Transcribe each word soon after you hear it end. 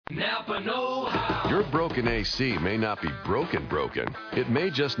Napa know-how. Your broken AC may not be broken. It may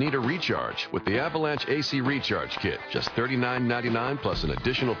just need a recharge with the Avalanche AC Recharge Kit. Just $39.99 plus an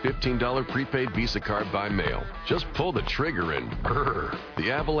additional $15 prepaid Visa card by mail. Just pull the trigger and brrr. The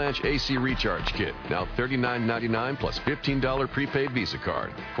Avalanche AC Recharge Kit. Now $39.99 plus $15 prepaid Visa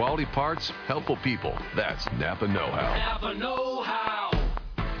card. Quality parts, helpful people. That's Napa know-how. Napa know-how.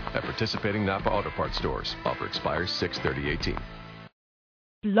 At participating Napa Auto Parts stores. Offer expires 6/30/18.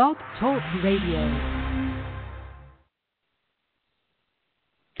 Blog Talk Radio.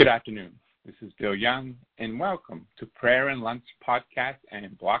 Good afternoon. This is Bill Young, and welcome to Prayer and Lunch Podcast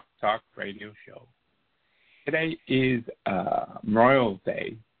and Blog Talk Radio Show. Today is Memorial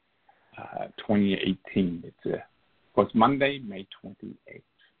Day, 2018. It's Monday, May 28th.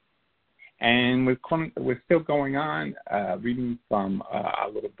 And we're still going on reading from our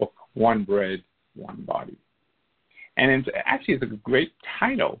little book, One Bread, One Body. And it's a great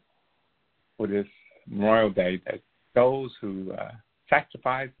title for this Memorial Day, that those who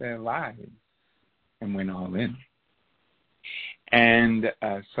sacrificed their lives and went all in. And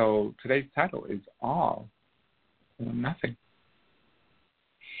so today's title is All or Nothing.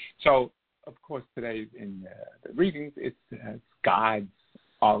 So, of course, today in the readings, it's God's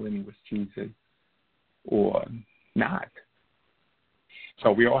all in with Jesus or not.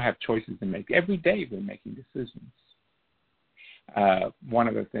 So we all have choices to make. Every day we're making decisions. One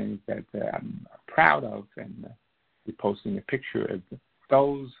of the things that I'm proud of, and we're posting a picture of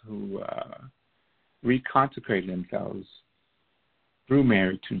those who reconsecrated themselves through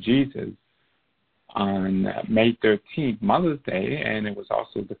Mary to Jesus on May 13th, Mother's Day, and it was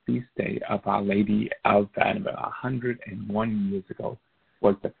also the feast day of Our Lady of Fatima. 101 years ago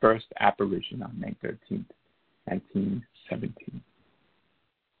was the first apparition on May 13th, 1917.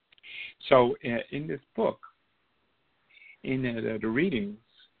 So in this book, in the readings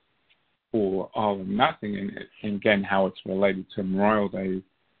for All or Nothing, and again how it's related to Memorial Day,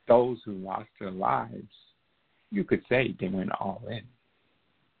 those who lost their lives, you could say they went all in.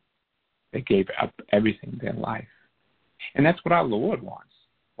 They gave up everything, their life. And that's what our Lord wants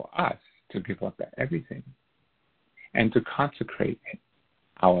for us, to give up everything and to consecrate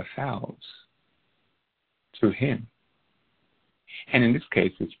ourselves to Him. And in this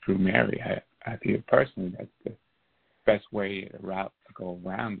case, it's through Mary. I feel personally that's the best way to go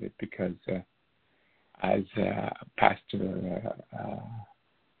around it, because as Pastor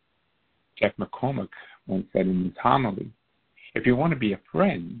Jeff McCormick once said in his homily, if you want to be a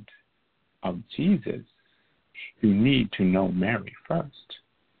friend of Jesus, you need to know Mary first.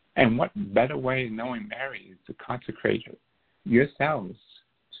 And what better way of knowing Mary is to consecrate yourselves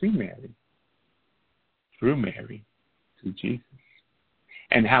to Mary, through Mary, to Jesus.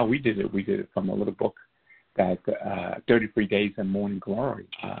 And how we did it from a little book, that 33 Days of Morning Glory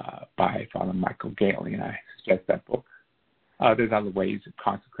by Father Michael Gailey, and I suggest that book. There's other ways of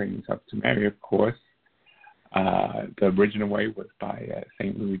consecrating yourself to Mary, of course. The original way was by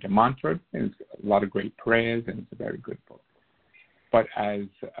St. Louis de Montfort, and it's a lot of great prayers, and it's a very good book. But as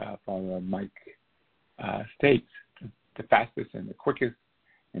Father Mike states, the fastest and the quickest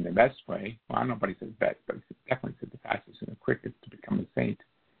and the best way, well, I don't know if he says best, but he definitely said the fastest and the quickest to become a saint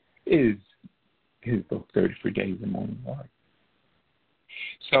is his book, 33 Days of Morning Glory.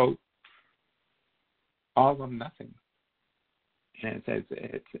 So, All or Nothing. And it says,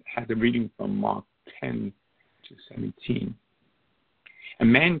 it has a reading from Mark 10 to 17. A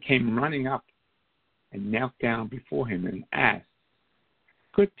man came running up and knelt down before him and asked,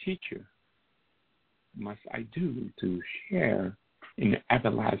 "Good teacher, what must I do to share in the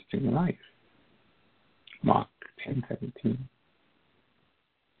everlasting life?" Mark 10:17.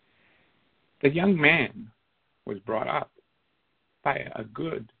 The young man was brought up by a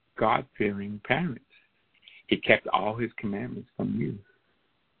good, God-fearing parent. He kept all his commandments from youth.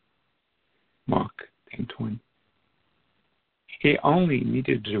 Mark 10:20. He only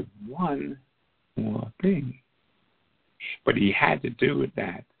needed to do one more thing, but he had to do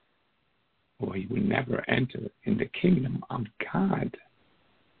that, or he would never enter in the kingdom of God.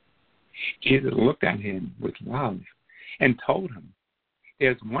 Jesus looked at him with love and told him,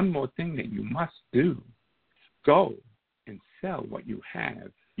 "There's one more thing that you must do. Go and sell what you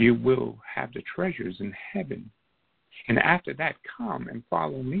have. You will have the treasures in heaven. And after that, come and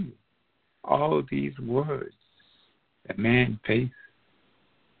follow me." All these words, the man's face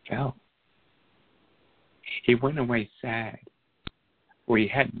fell. He went away sad, for he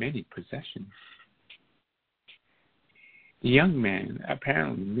had many possessions. The young man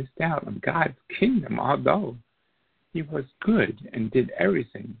apparently missed out on God's kingdom, although he was good and did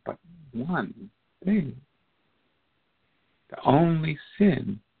everything but one thing. The only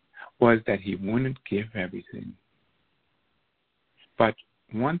sin was that he wouldn't give everything. But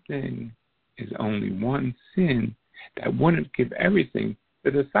one thing is only one sin that wouldn't give everything.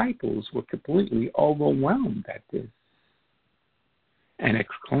 The disciples were completely overwhelmed at this and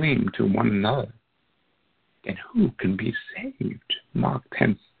exclaimed to one another, "And who can be saved?" Mark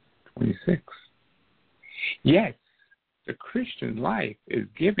 10:26. Yes, the Christian life is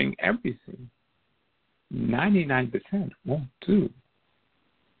giving everything. 99% won't do.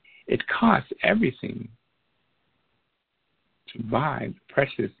 It costs everything to buy the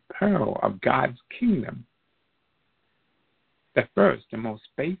precious pearl of God's kingdom. The first and most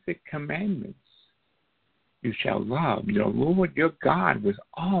basic commandments. You shall love your Lord your God with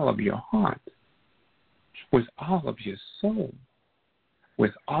all of your heart, with all of your soul,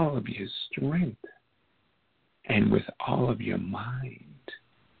 with all of your strength, and with all of your mind.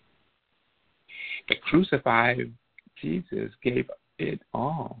 The crucified Jesus gave it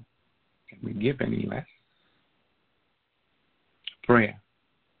all. Can we give any less? Prayer.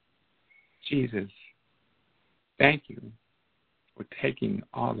 Jesus, thank you for taking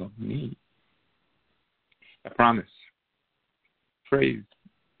all of me. A promise. Praise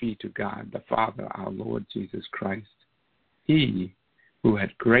be to God, the Father, our Lord Jesus Christ. He who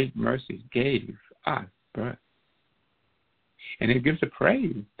had great mercy gave us birth. And it gives a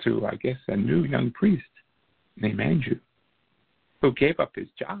praise to, I guess, a new young priest named Andrew, who gave up his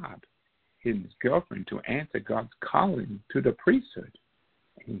job, his girlfriend, to answer God's calling to the priesthood.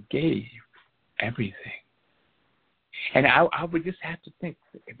 And he gave everything. And I would just have to think,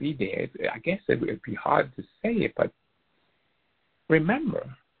 be there. I guess it would be hard to say it, but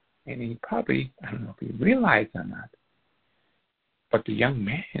remember, and he probably, I don't know if he realized or not, but the young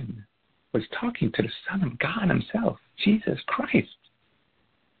man was talking to the Son of God himself, Jesus Christ.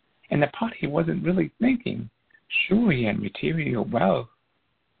 And the part he wasn't really thinking, sure, he had material wealth,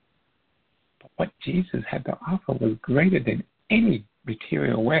 but what Jesus had to offer was greater than any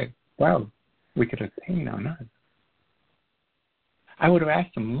material wealth we could attain on earth. I would have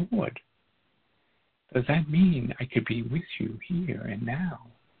asked him, Lord, does that mean I could be with you here and now?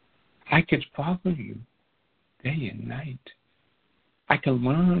 I could follow you day and night. I could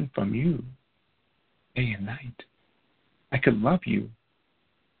learn from you day and night. I could love you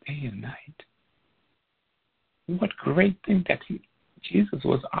day and night. What great thing that Jesus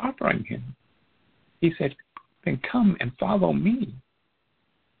was offering him. He said, then come and follow me.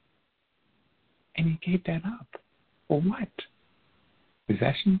 And he gave that up. For what?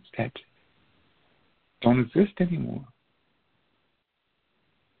 Possessions that don't exist anymore.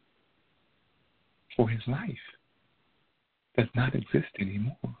 For his life does not exist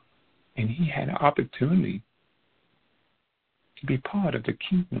anymore. And he had an opportunity to be part of the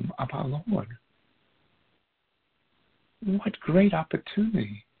kingdom of our Lord. What great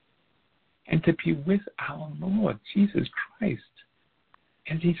opportunity. And to be with our Lord, Jesus Christ,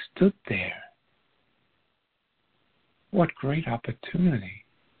 as he stood there. What great opportunity.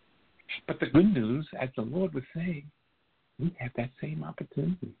 But the good news, as the Lord would say, we have that same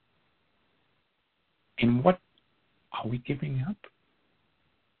opportunity. And what are we giving up?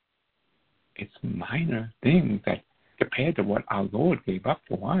 It's minor things that compared to what our Lord gave up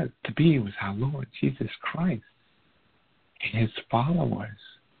for us, to be with our Lord Jesus Christ and his followers.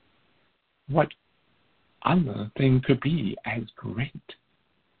 What other thing could be as great?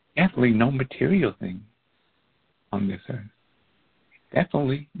 Definitely no material thing on this earth.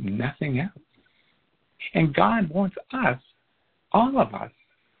 Definitely nothing else. And God wants us, all of us,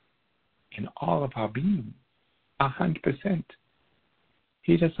 in all of our being, 100%.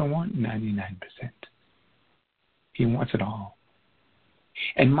 He doesn't want 99%. He wants it all.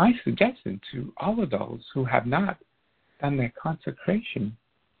 And my suggestion to all of those who have not done their consecration,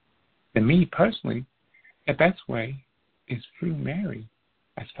 to me personally, the best way is through Mary,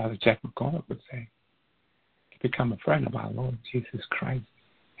 as Father Jack McCullough would say, to become a friend of our Lord Jesus Christ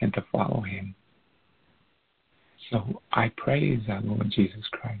and to follow him. So I praise our Lord Jesus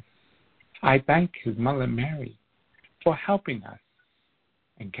Christ. I thank his mother Mary for helping us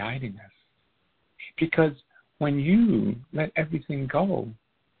and guiding us. Because when you let everything go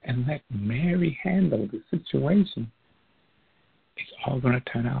and let Mary handle the situation, it's all going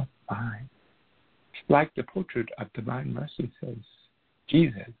to turn out fine. Like the portrait of Divine Mercy says,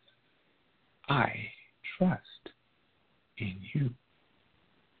 Jesus, I trust in you.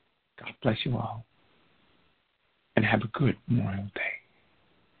 God bless you all. And have a good Memorial Day.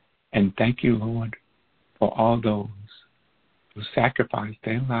 And thank you, Lord, for all those who sacrificed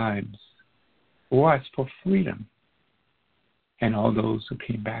their lives for us for freedom. And all those who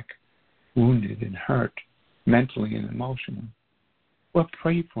came back wounded and hurt, mentally and emotionally. Well,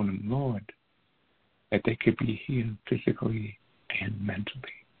 pray for them, Lord, that they could be healed physically and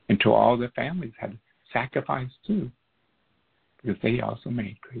mentally. And to all their families had sacrificed too, because they also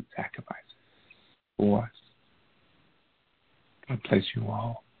made great sacrifices for us. God bless you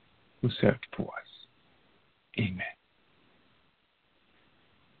all who served for us. Amen.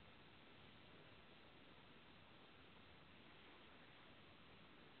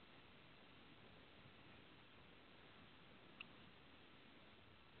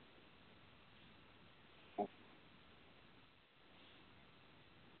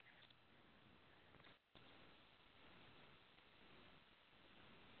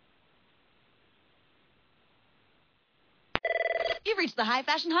 You've reached the High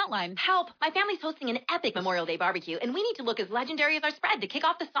Fashion Hotline. Help! My family's hosting an epic Memorial Day barbecue, and we need to look as legendary as our spread to kick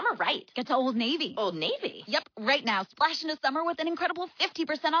off the summer right. Get to Old Navy. Old Navy? Yep, right now. Splash into summer with an incredible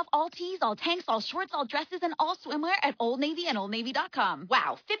 50% off all tees, all tanks, all shorts, all dresses, and all swimwear at Old Navy and OldNavy.com.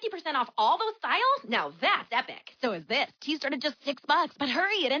 Wow, 50% off all those styles? Now that's epic. So is this. Tees start at just $6, but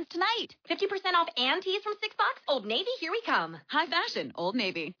hurry, it ends tonight. 50% off and tees from $6? Old Navy, here we come. High Fashion, Old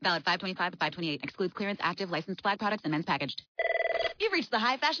Navy. Valid 5/25 to 5/28. Excludes clearance, active, licensed flag products, and men's packaged. You've reached the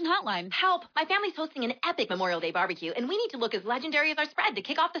High Fashion Hotline. Help! My family's hosting an epic Memorial Day barbecue, and we need to look as legendary as our spread to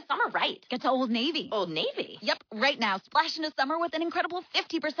kick off the summer right. Get to Old Navy. Old Navy? Yep, right now. Splash into summer with an incredible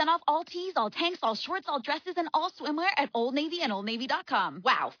 50% off all tees, all tanks, all shorts, all dresses, and all swimwear at Old Navy and OldNavy.com.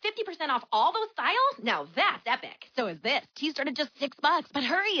 Wow, 50% off all those styles? Now that's epic. So is this. Tees start at just $6, but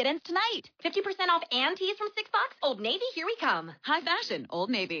hurry, it ends tonight. 50% off and tees from $6? Old Navy, here we come. High Fashion,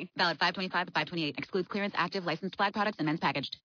 Old Navy. Valid 5/25 to 5/28. Excludes clearance, active, licensed flag products, and men's packaged.